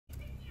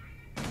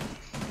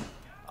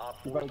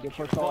You better get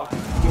first off.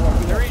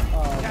 They're in.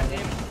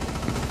 Goddamn.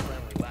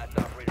 Friendly, last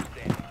operator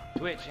standing.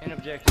 Twitch, in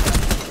objective.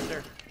 Yes,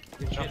 sir.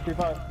 Good shit.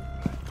 3-5.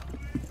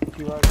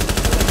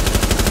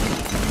 2-5.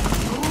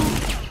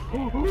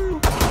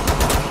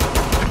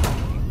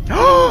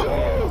 Oh!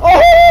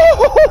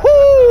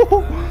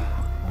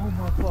 Oh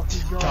my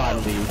fucking god.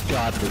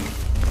 Godly.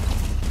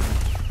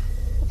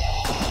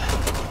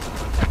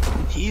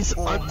 He's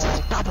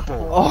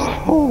unstoppable.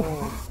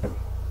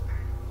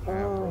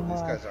 Oh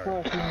These my guys are.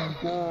 fucking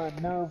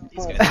god. No These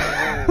fucking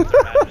guys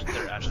way.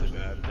 they're actually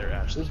bad. They're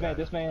actually bad.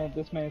 This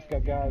man's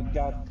got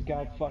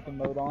God fucking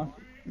mode on.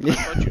 I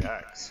called you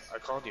hacks. I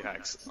called you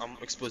hacks. I'm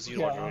exposing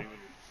you on your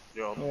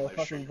own Yeah, live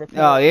fucking stream.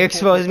 Oh, you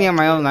exposed me on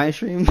my own live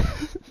stream.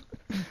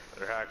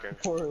 They're hacking.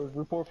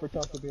 report for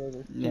toxic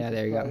behavior. Yeah,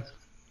 there you go.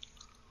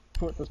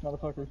 Report this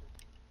motherfucker.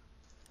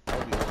 I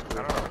don't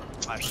know.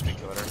 I actually didn't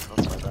kill her. That's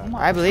my bad.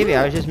 I believe you.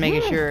 I was just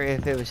making sure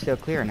if it was still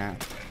clear or not.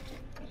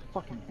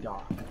 Fucking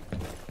dog.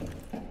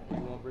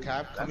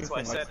 Cap coming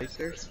from my place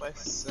there? That's why I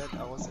said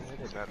I wasn't in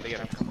it. They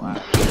gotta come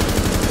out.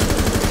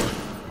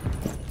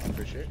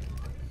 For sure.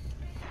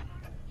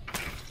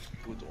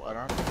 With the water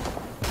on.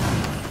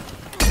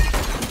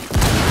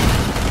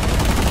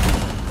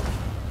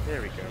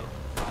 There we go.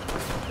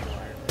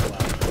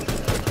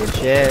 Good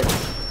shit.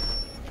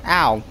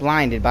 Ow,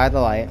 blinded by the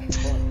light.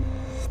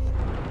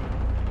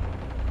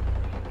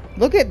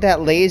 Look at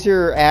that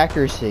laser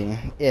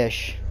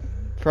accuracy-ish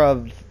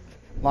from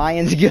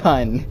Lion's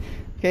gun.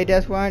 Okay,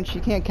 Death Watch,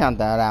 you can't count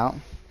that out.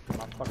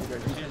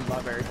 She's in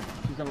library.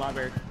 She's in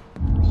library.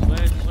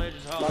 Sledge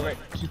is hallway. Library.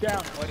 She's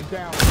down. She's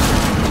down.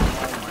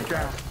 She's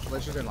down.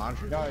 Let's just in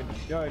laundry. No,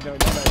 down.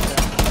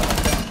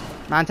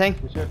 Monte?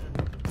 Good shit.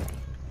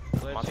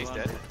 Monty's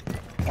dead.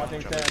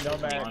 Monty's dead. No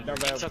bad.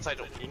 It's outside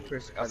the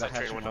outside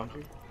train window.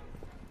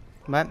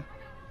 What?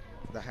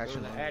 The hatch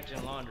There's a hatch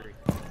and laundry.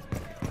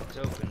 It's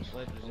open.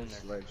 Sledge is in there.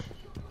 Sledge.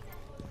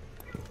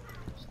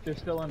 They're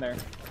still in there.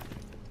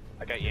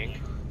 I got Yank.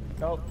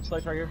 No,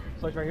 Sledge right here.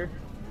 Sledge right here.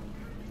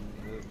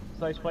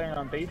 Sledge playing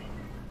on B.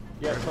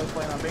 Yeah, Sledge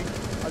playing on B. I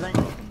think.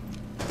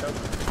 Nope.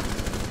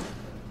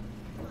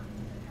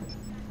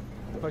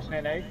 Pushing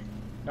in A.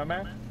 No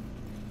man.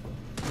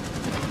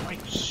 Wait,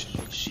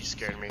 she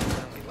scared me.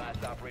 Friendly,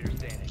 last operator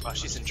standing. Oh,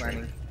 she's in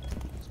train.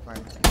 One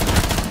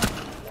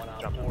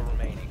on 4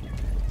 remaining.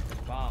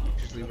 Bomb.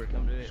 Just leave her.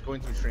 Come to She's it.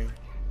 going through train.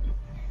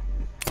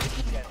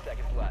 10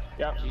 seconds left.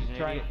 Yep. She's an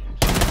Trying. idiot.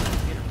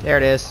 There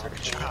it is.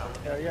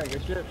 Yeah,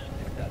 good shit.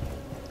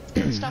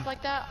 Stuff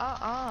like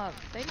that,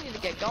 they need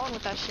to get going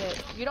with that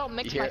shit. You don't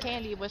mix my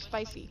candy with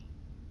spicy.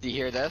 Do you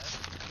hear this?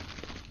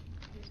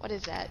 What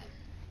is that?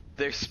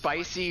 They're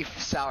spicy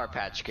Sour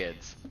Patch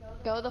Kids.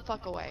 Go the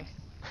fuck away.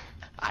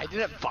 I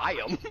didn't buy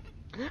them.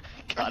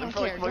 Got them don't for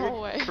like care, go fucking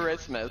away.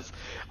 Christmas.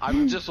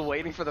 I'm just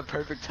waiting for the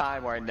perfect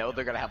time where I know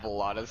they're gonna have a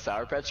lot of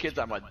Sour Patch Kids.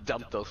 I'm gonna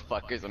dump those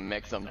fuckers and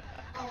mix them.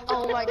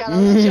 Oh my god, I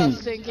was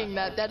just thinking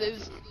that. That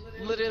is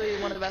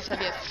literally one of the best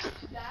ideas.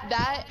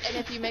 That, and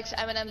if you mix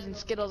M&Ms and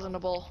Skittles in a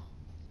bowl.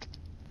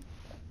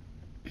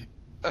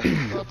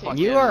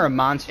 You are a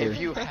monster. If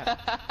you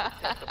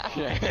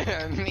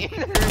I mean,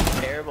 they're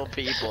terrible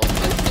people.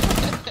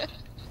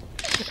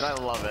 And I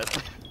love it.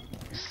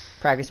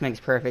 Practice makes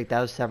perfect.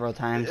 That was several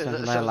times. Is Don't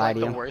it let it lie like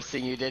to the you. worst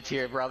thing you did to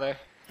your brother?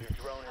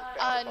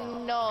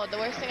 No, the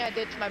worst thing I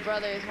did to my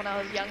brother is when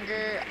I was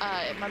younger,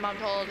 my mom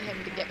told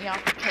him to get me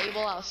off the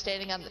table. I was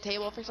standing on the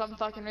table for some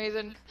fucking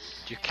reason.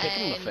 Did you kick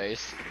him in the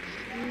face?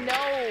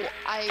 No,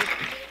 I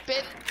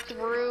bit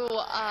through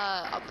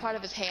a part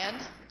of his hand.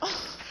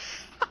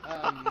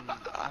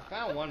 I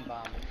found one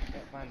bomb. I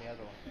can't find the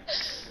other one.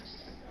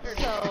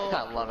 So,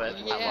 I love it.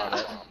 yeah. I love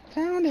it.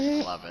 Found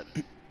it. Love it.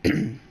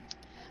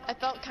 I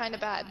felt kind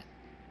of bad.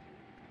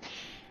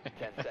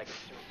 10 seconds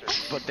to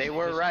insert. But they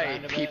were Just right.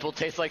 kind of People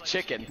taste like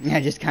chicken. Yeah,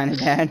 just kind of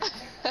bad.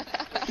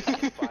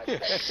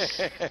 5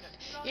 seconds.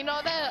 You know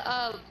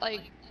that,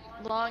 like,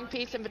 long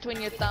piece in between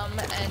your thumb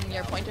and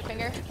your pointer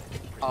finger?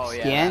 Oh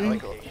yeah. Skin?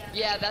 Like,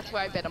 Yeah, that's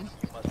where I bit him.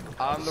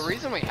 the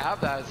reason we have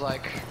that is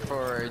like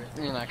for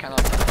kind of like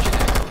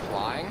genetics for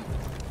flying.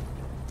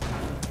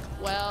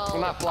 Well,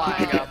 Not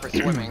flying, for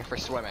swimming. For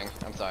swimming.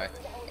 I'm sorry.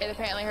 it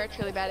apparently hurts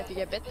really bad if you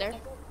get bit there.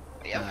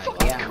 Yeah,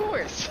 yeah. of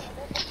course.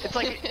 It's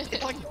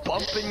like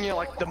bumping you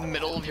like the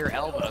middle of your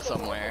elbow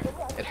somewhere.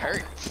 It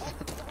hurts.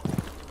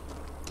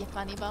 You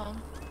funny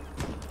bone.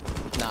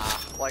 Nah,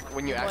 like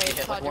when you Boy, actually it's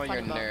hit like called one of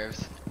your your funny bone.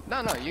 nerves.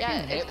 No, you Yeah,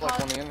 can it's hit like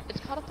called, one of your. it's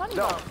called a funny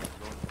No, bone.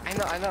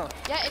 I know.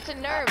 Yeah, it's a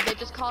nerve. They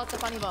just call it the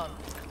funny bone.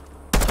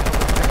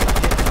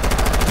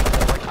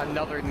 Like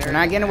another nerve. You're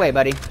not getting away,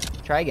 buddy.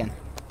 Try again.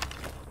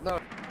 No.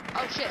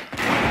 Oh shit.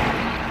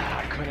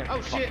 I couldn't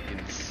Oh, shit.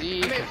 fucking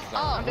see. I'm in. 'Cause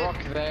Oh. the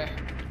rook there.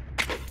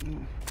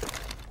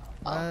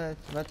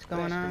 What's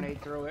going Best on?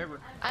 grenade throw ever.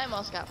 I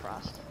almost got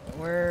frost.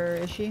 Where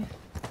is she?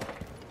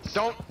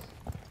 Don't.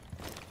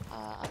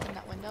 Up in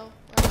that window.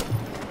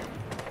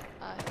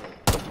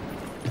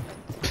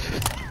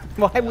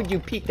 Why would you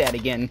peek that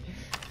again?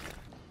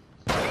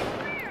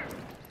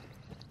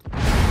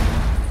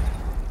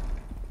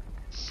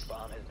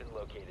 Bomb has been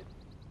located.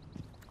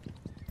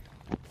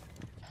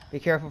 Be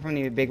careful from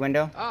the big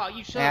window. Oh,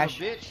 you son Ash.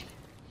 of a bitch.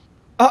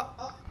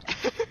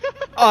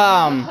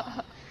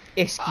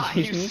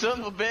 Excuse You me.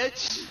 son of a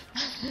bitch.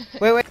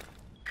 Wait.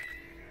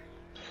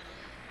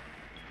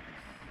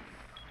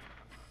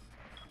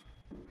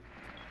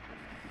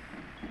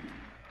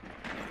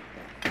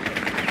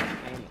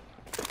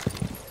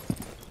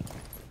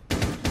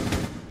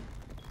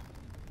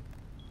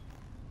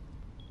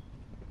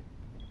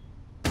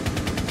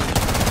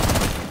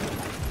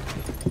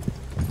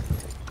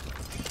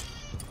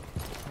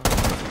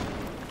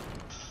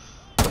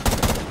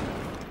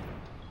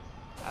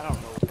 I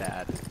don't know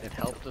that. It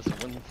helped us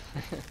win.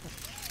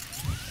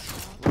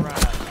 We're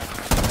right out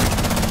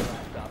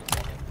now.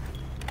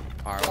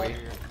 Are we?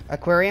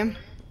 Aquarium.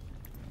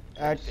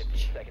 15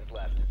 seconds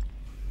left.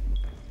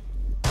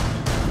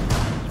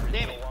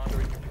 Damn it.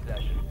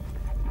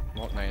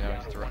 Well, no, you know,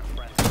 it's through.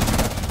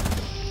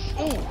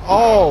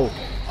 Oh.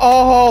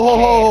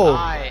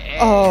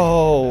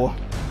 Oh.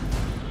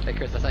 Hey,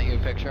 Chris, I sent you a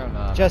picture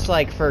on, Just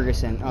like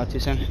Ferguson. Oh, too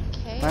soon.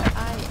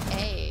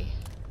 KIA.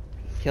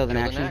 Killed in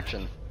Killed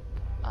action.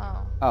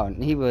 Oh. Oh,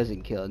 he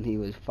wasn't killed. He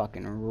was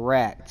fucking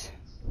wrecked.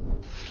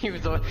 He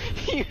was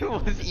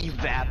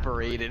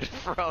evaporated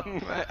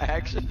from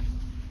action.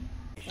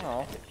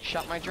 Oh,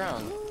 shot my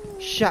drone.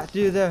 Shot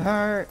through the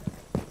heart.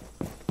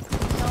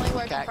 It only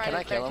works Cat, on can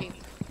I Friday kill the him?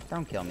 13th.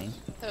 Don't kill me.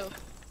 Who?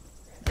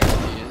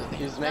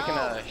 He was making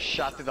No. a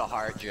shot through the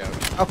heart joke.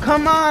 Oh,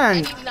 come on.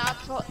 And he's not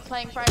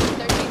playing Friday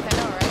the 13th, I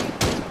know,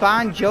 right? It's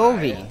Bon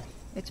Jovi.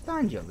 It's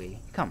Bon Jovi.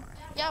 Come on.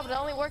 Yeah, but it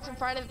only works on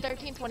Friday the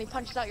 13th when he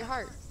punches out your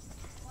heart.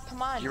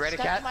 Come on, You ready,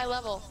 step Cat? to my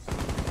level.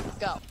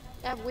 Go.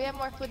 Yeah, but we have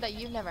more food that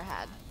you've never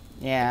had.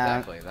 Yeah.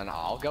 Exactly. Then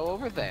I'll go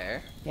over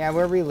there. Yeah,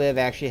 where we live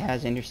actually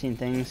has interesting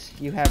things.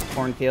 You have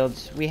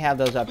cornfields. We have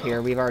those up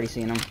here. We've already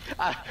seen them.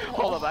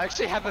 Hold up, I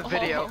actually have a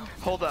video.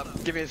 Hold up,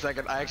 give me a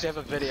second. I actually have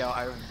a video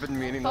I've been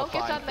meaning to Focus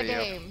find on for the you.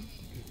 game.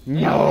 I'm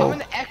No.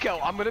 an echo.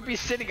 I'm gonna be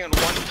sitting in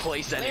one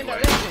place anyway.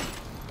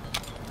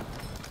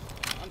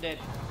 I'm dead.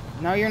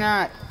 No, you're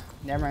not.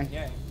 Never mind.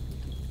 Yeah.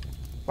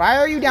 Why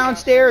are you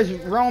downstairs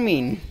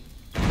roaming?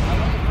 I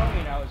wasn't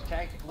roaming. I was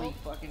tactically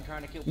fucking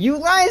trying to kill people. You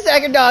lying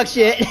sack of dog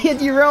shit.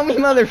 You roaming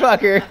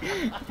motherfucker.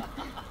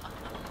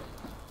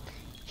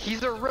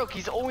 He's a rook.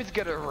 He's always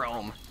gonna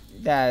roam.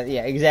 Yeah,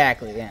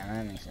 exactly. Yeah,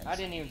 that makes sense. I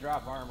didn't even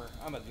drop armor.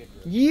 I'm a good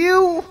rook.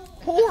 You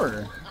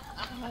whore.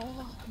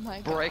 Oh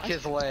my god. Break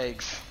his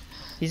legs.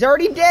 He's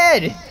already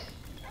dead.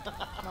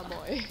 My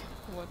boy.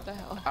 What the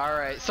hell? All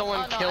right, someone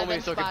Oh, no, kill I've me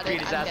been so I can spotted.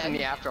 beat his I'm ass in dead.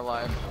 the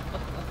afterlife.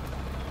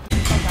 Oh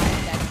god,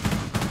 I'm dead.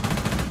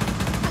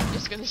 I'm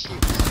just gonna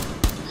shoot.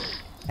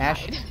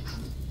 Ash, Hide.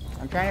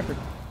 I'm trying to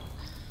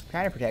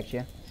protect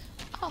you.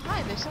 Oh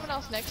hi, there's someone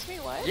else next to me,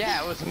 what?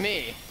 Yeah, it was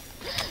me.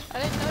 I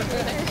didn't know you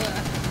were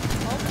there.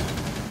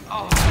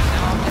 Oh,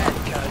 now I'm dead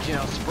because, you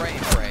know, spray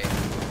and pray.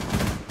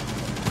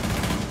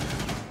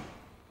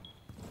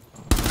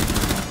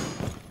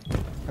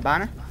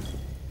 Cabana?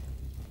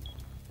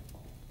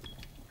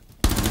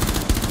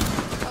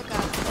 Oh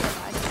god, I'm gonna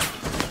die.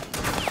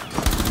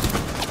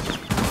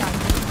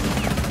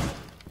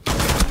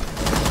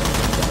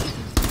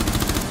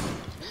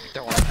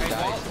 Don't want to Hey,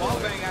 die. wall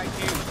bang IQ.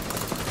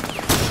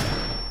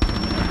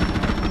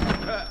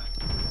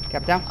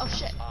 Cap down. Oh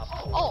shit.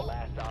 Oh!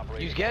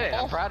 You get it.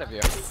 I'm proud of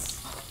you.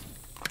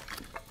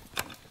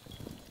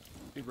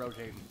 Be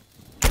rotating.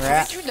 We're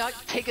at. Did you not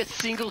take a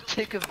single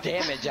tick of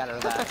damage out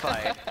of that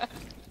fight?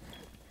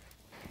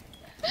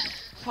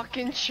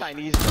 Fucking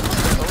Chinese.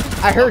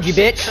 I heard you,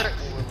 bitch.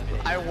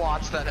 I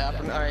watched that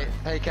happen. Alright,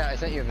 hey Kat, I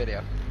sent you a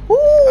video.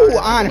 Ooh,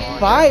 on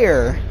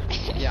fire.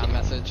 Yeah,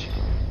 message.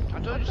 I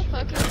told What the you.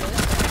 fuck is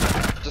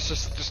this?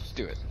 Just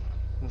do it.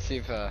 And see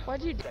if,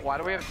 What'd you do? why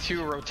do we have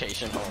 2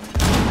 rotation holes?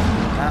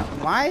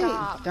 Why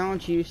Stop.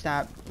 don't you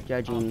stop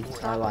judging our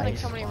Stop running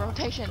lives? so many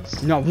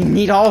rotations. No, we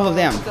need all of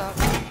them. Hold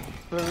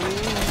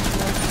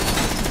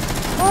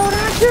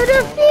on to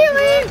the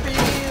feeling.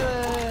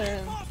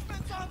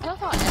 I love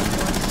how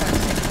everyone starts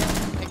singing it.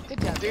 Like,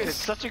 good job, Dude, guys. it's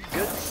such a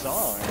good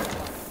song.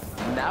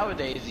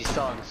 Nowadays, these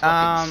songs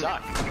Um, fucking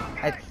suck.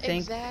 I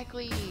think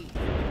Exactly.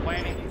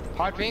 Planning.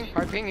 Hard ping,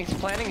 he's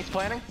planning.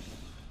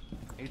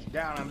 He's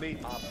down on B.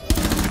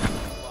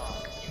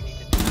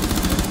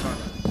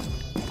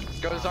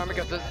 Go disarm it,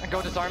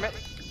 go disarm it.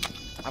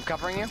 I'm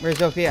covering you. where's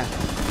Sophia?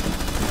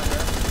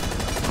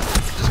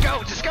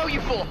 Just go, you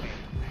fool!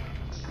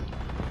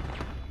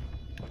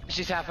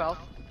 She's half health.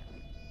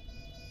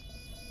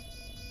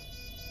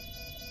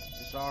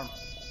 Disarm.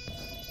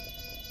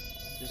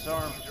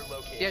 Disarm.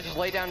 Yeah, just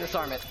lay down and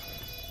disarm it.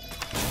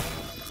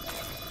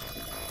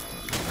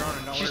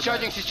 She's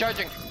charging.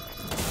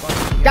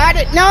 Got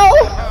it. No,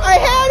 I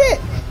had it.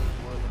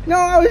 No,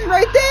 I was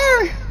right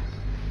there.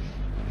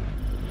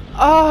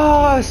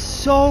 Oh,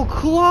 so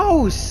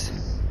close.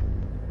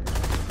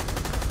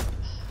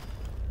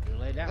 You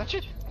lay down. That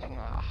should.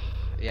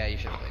 Yeah, you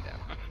should lay down.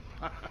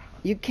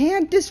 You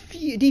can't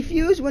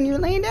defuse when you're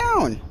laying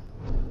down.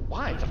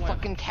 Why? It's a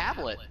fucking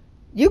tablet.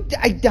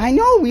 I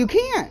know you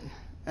can't.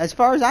 As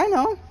far as I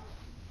know.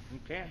 You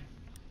can.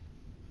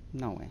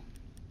 No way.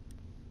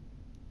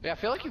 Yeah, I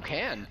feel like you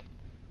can.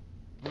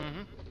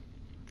 Mm-hmm.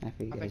 I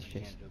feel you I guys bet you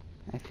just. can do.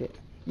 I feel.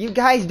 You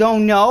guys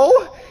don't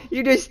know?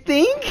 You just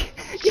think?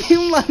 You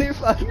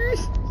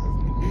motherfuckers.